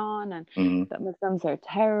on and on, and Hmm. that Muslims are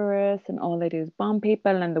terrorists and all they do is bomb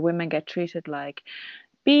people, and the women get treated like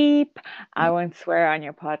beep. I won't swear on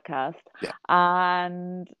your podcast. Yeah.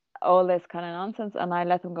 And all this kind of nonsense. And I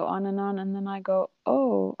let them go on and on. And then I go,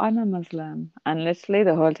 oh, I'm a Muslim. And literally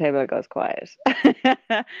the whole table goes quiet.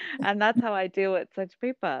 And that's how I deal with such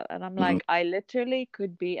people. And I'm Hmm. like, I literally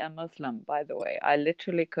could be a Muslim, by the way. I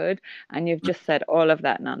literally could. And you've just said all of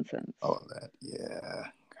that nonsense. All of that. Yeah.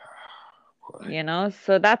 Boy. You know,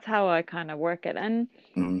 so that's how I kind of work it. And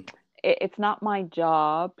Hmm. it's not my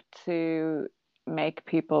job to make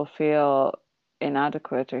people feel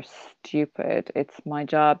inadequate or stupid. It's my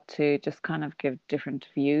job to just kind of give different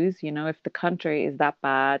views. You know, if the country is that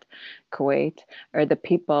bad, Kuwait, or the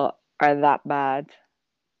people are that bad,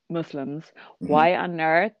 Muslims, Hmm. why on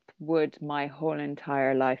earth would my whole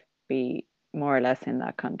entire life be more or less in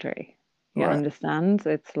that country? You Right. understand?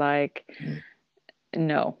 It's like, Mhm.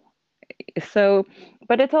 no. So,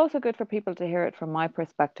 but it's also good for people to hear it from my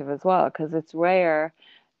perspective as well, because it's rare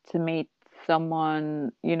to meet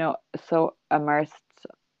someone, you know, so immersed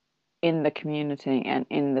in the community and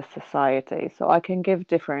in the society. So I can give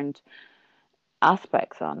different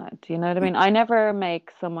aspects on it. You know what I mean? I never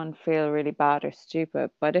make someone feel really bad or stupid,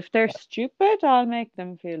 but if they're stupid, I'll make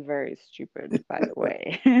them feel very stupid, by the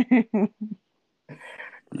way.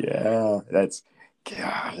 Yeah, that's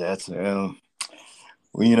God, that's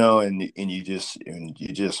well, and you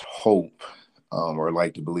just hope, or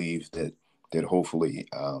like to believe that hopefully,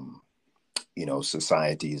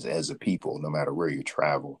 societies as a people, no matter where you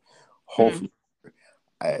travel, Mm, hopefully,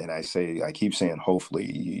 I keep saying hopefully,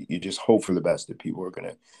 you just hope for the best, that people are going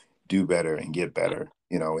to do better and get better,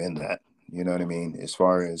 in that, you know what I mean? As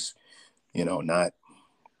far as, not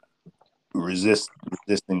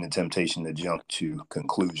resisting the temptation to jump to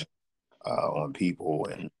conclusion on people,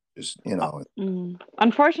 Just,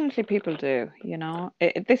 Unfortunately, people do,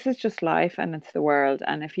 this is just life and it's the world.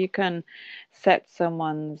 And if you can set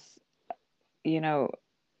someone's, you know,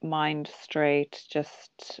 mind straight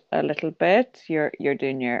just a little bit, you're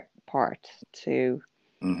doing your part to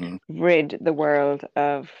hmm rid the world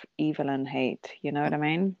of evil and hate. You know what I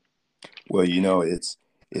mean? Well, it's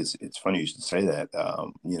funny you should say that.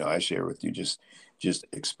 I share with you just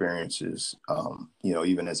experiences.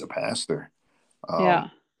 Even as a pastor, um, Yeah.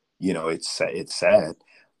 it's sad.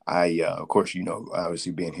 Of course,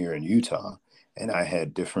 obviously being here in Utah, and I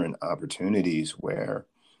had different opportunities where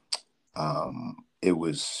it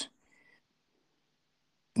was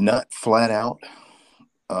not flat out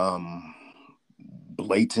um,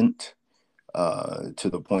 blatant to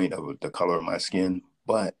the point of the color of my skin,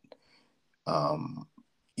 but um,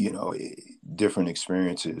 different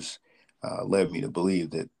experiences led me to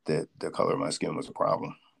believe that the color of my skin was a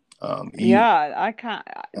problem. Even Yeah, I can't.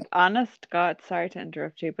 Honest God, sorry to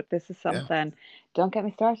interrupt you, but this is yeah, something. Don't get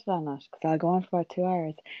me started on it because I'll go on for about 2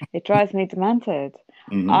 hours. It drives me demented.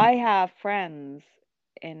 hmm I have friends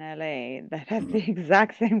in LA that have hmm the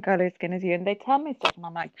exact same color skin as you, and they tell me stuff, and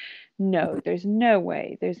I'm like, no, there's no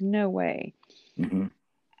way. There's no way. hmm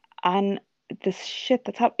And this shit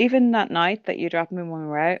that's happened, even that night that you dropped me when we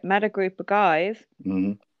were out, met a group of guys.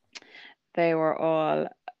 hmm They were all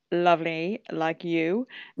lovely, like you.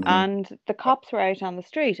 hmm And the cops were out on the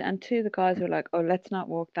street, and two of the guys were like, "Oh, let's not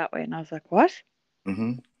walk that way." And I was like, "What?"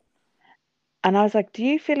 hmm And I was like, "Do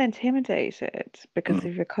you feel intimidated because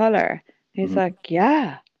of your color?" He's hmm like,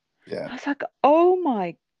 "Yeah." yeah, I was like, "Oh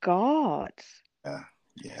my God." yeah,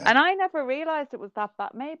 yeah, And I never realized it was that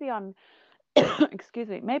bad. Maybe I'm, excuse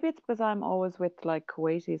me, maybe it's because I'm always with like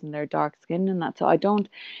Kuwaitis and they're dark skinned and that. So I don't,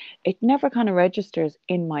 it never kind of registers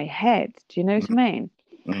in my head. Do you know what I mean?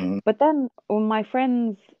 hmm But then when my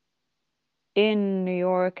friends in New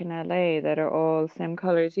York and LA that are all same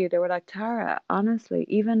color as you, they were like, Tara, honestly,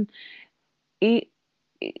 even it,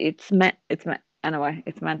 anyway,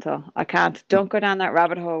 it's mental. I can't. Don't go down that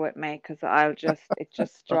rabbit hole with me because it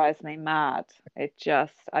just drives me mad.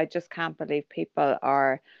 I just can't believe people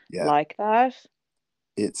are yeah. like that.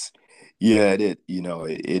 It's yeah, it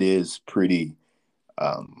is pretty.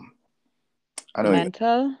 Um, I don't even.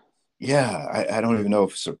 Mental. Yeah, I don't even know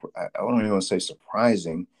if I don't even want to say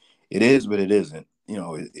surprising. It is, but it isn't.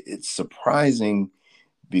 It's surprising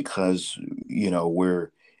because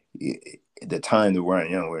we're the time that we're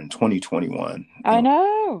in. We're in 2021. I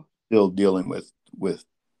know. Still dealing with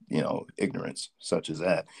ignorance such as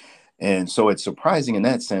that, and so it's surprising in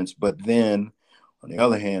that sense. But then, on the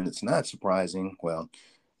other hand, it's not surprising. Well,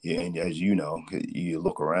 yeah, and as you know, you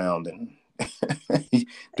look around and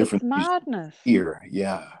It's different things madness. here.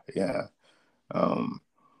 Yeah, yeah. Um,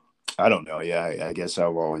 I don't know. Yeah, I guess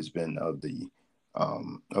I've always been of the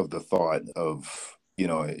thought of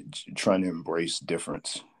trying to embrace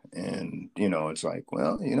difference, and it's like,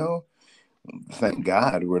 well, thank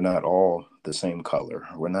God we're not all the same color.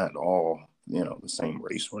 We're not all the same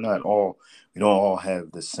race. We don't all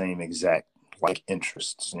have the same exact like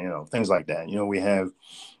interests. Things like that. We have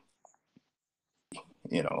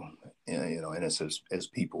you know in us as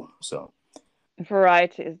people. So.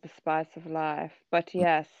 Variety is the spice of life. But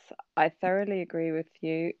yes, I thoroughly agree with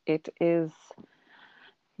you. It is,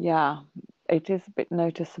 yeah, it is a bit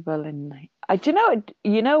noticeable in. Do you know?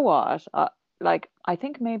 You know what? Like, I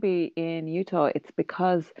think maybe in Utah, it's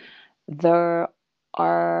because there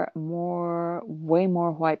are way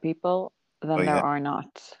more white people Oh than there yeah. are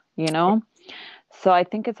not. You know, so I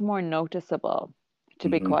think it's more noticeable. To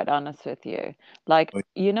be Mm-hmm. quite honest with you, like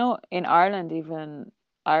in Ireland, even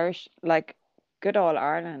Irish, like good old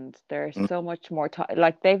Ireland, there's so much more.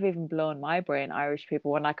 Like they've even blown my brain. Irish people,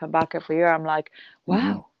 when I come back every year, I'm like, Mm-hmm.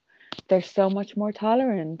 wow, they're so much more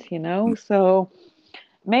tolerant. So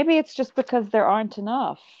maybe it's just because there aren't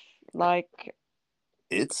enough. Like,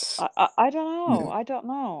 It's I don't know. yeah. I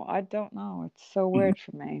don't know. It's so Mhm. weird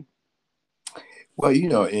for me. Well,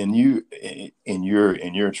 in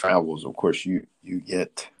your travels, of course, you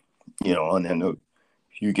get on that note,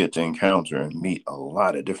 you get to encounter and meet a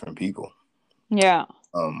lot of different people. Yeah.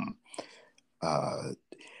 Um, uh,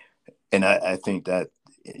 and I think that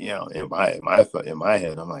in my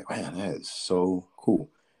head, I'm like, man, that is so cool.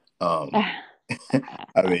 Um,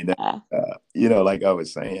 I mean, like I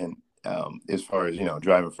was saying, as far as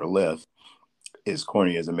driving for Lyft, as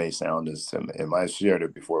corny as it may sound, and I shared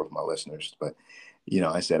it before with my listeners, but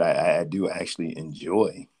I said I do actually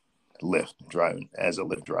enjoy Lyft driving as a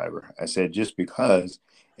Lyft driver. I said just because,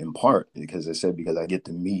 in part, because I said because I get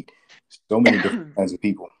to meet so many different kinds of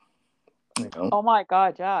people. You know, Oh my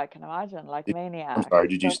God, yeah, I can imagine. Like I'm sorry. maniacs.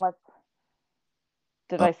 Did you? So much.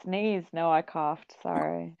 Did I sneeze? No, I coughed.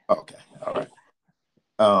 Sorry. Okay. All right.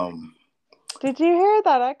 Um, Did you hear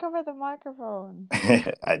that? I covered the microphone.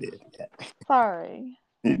 I did. Yeah. Sorry.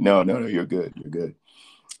 No, you're good. You're good.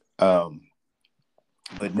 But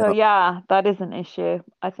So no, yeah, that is an issue.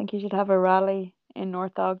 I think you should have a rally in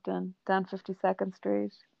North Ogden, down 52nd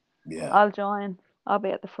Street. yeah, I'll join. I'll be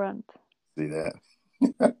at the front. see that.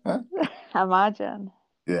 Imagine.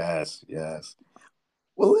 Yes, yes.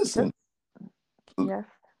 Well, Just listen. yes.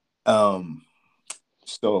 Um,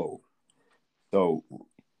 so, so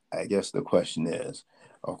I guess the question is,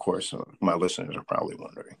 of course, my listeners are probably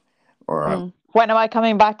wondering, or When am I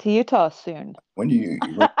coming back to Utah soon? when do you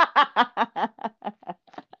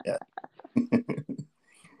yeah.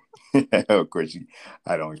 Of course,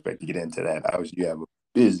 I don't expect to get into that. Obviously, you have a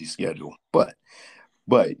busy schedule, but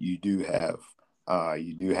you do have an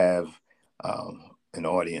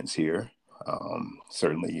audience here.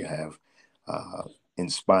 Certainly, you have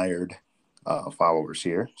inspired followers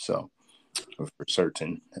here. So, for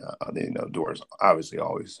certain, doors obviously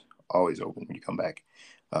always open when you come back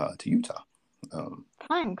to Utah.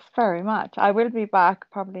 Thanks very much. I will be back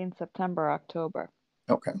probably in September, October.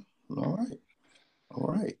 Okay, all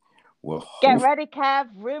right. Well, Get ready,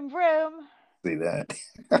 Kev. Vroom, vroom. see that.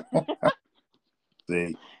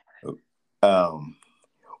 See.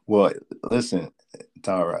 Well, listen,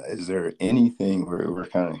 Tara, is there anything we're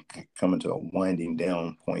kind of coming to a winding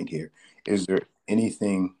down point here? Is there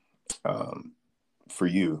anything for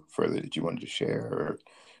you further that you wanted to share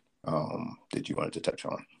or that you wanted to touch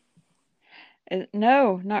on?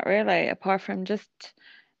 No, not really. Apart from just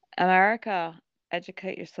America,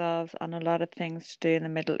 educate yourselves on a lot of things to do in the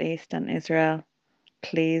Middle East and Israel,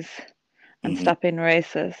 please. And Mm-hmm. stop being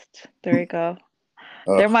racist. There you go.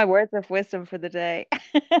 They're my words of wisdom for the day.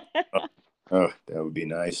 Oh, that would be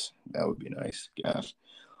nice. That would be nice. Gosh.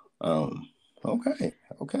 Okay.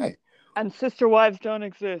 And sister wives don't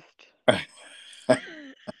exist.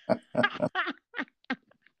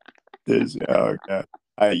 Oh God.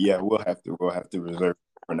 Yeah, we'll have to reserve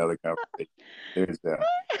for another conversation. There's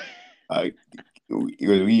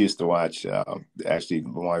we used to watch actually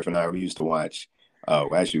my wife and I we used to watch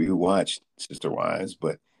actually we watched Sister Wives,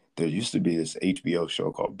 but there used to be this HBO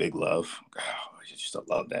show called Big Love. Oh, I used to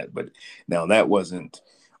love that. But now that wasn't,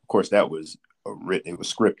 of course, that was written. It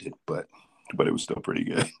was scripted, but it was still pretty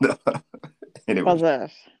good. And it was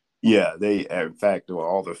it? yeah. They in fact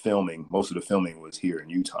all the filming, most of the filming was here in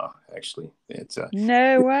Utah. Actually, it's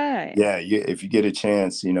No way. yeah. If you get a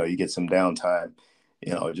chance, you get some downtime.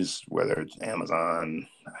 Just whether it's Amazon.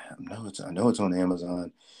 I know it's on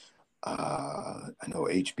Amazon. I know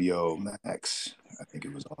HBO Max. I think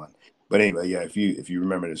it was on. But anyway, yeah. If you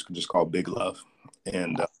remember, it's just called Big Love,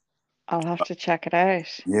 and I'll have to check it out.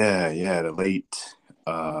 yeah.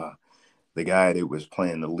 The guy that was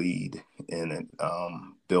playing the lead in it,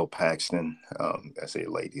 Bill Paxton. I say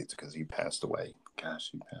late because he passed away.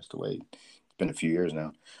 Gosh, he passed away. It's been a few years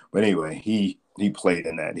now. But anyway, he played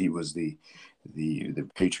in that. He was the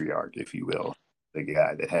patriarch, if you will, the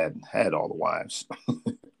guy that had all the wives.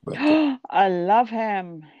 But I love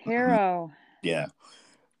him. Hero. yeah,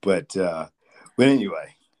 but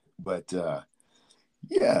anyway, but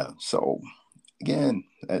yeah. So again,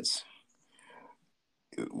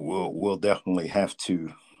 we'll definitely have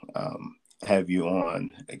to have you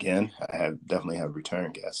on again. Definitely have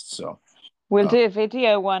return guests. So We'll do a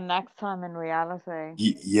video one next time in reality.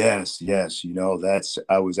 Yes.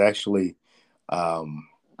 I was actually I'm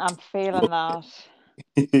feeling that.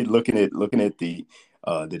 looking at the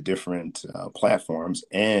different platforms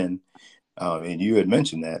and you had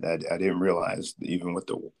mentioned that I didn't realize even with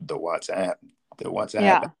the WhatsApp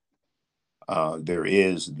Yeah.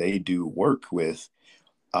 they do work with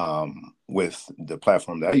the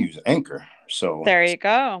platform that I use, Anchor. So there you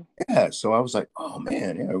go. Yeah, so I was like, oh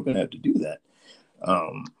man, yeah, we're gonna have to do that.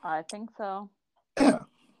 I think so.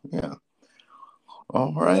 Yeah.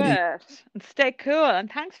 All righty. Good. Stay cool, and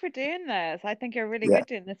thanks for doing this. I think you're really good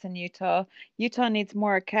doing this in Utah. Utah needs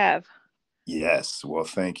more Kev. Yes. Well,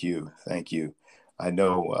 thank you. I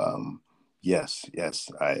know. Yes.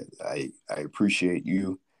 I appreciate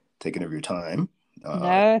you taking of your time.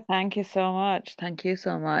 No, thank you so much. Thank you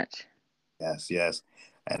so much. Yes.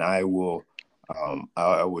 And I will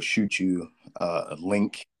shoot you a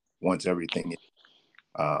link once everything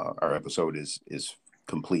our episode is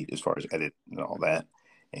complete as far as edit and all that,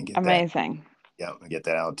 and get amazing. Get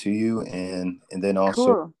that out to you, and then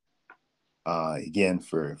also again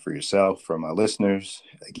for yourself, for my listeners,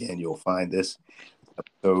 again you'll find this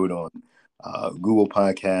episode on Google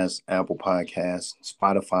Podcasts, Apple Podcasts,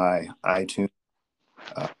 Spotify, iTunes.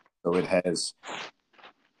 So it has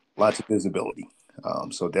lots of visibility.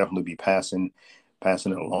 So definitely be passing it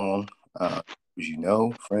along, as you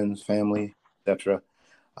know, friends, family, etc.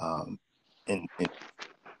 Um, and,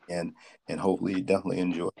 and and hopefully you definitely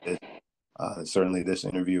enjoy it. Certainly this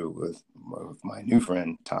interview with my new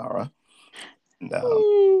friend Tara. And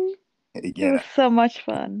Mm, it again, was so much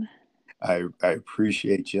fun. I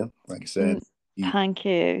appreciate you. Like I said, Mm, Thank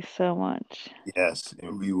you so much. yes,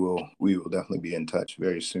 and we will definitely be in touch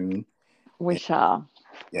very soon. We And shall.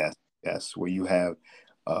 yes, yes. Well, you have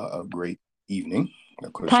a great evening.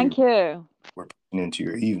 Of course, Thank you. we're pushing into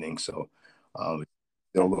your evening, so it's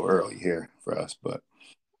still a little early here for us. But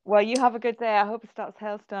Well, you have a good day. I hope it stops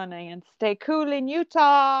hailstoning and stay cool in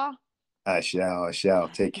Utah. I shall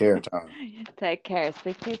take care, Tom. Take care.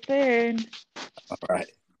 Speak to you soon. All right.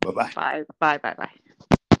 Bye bye. Bye. Bye. Bye. Bye.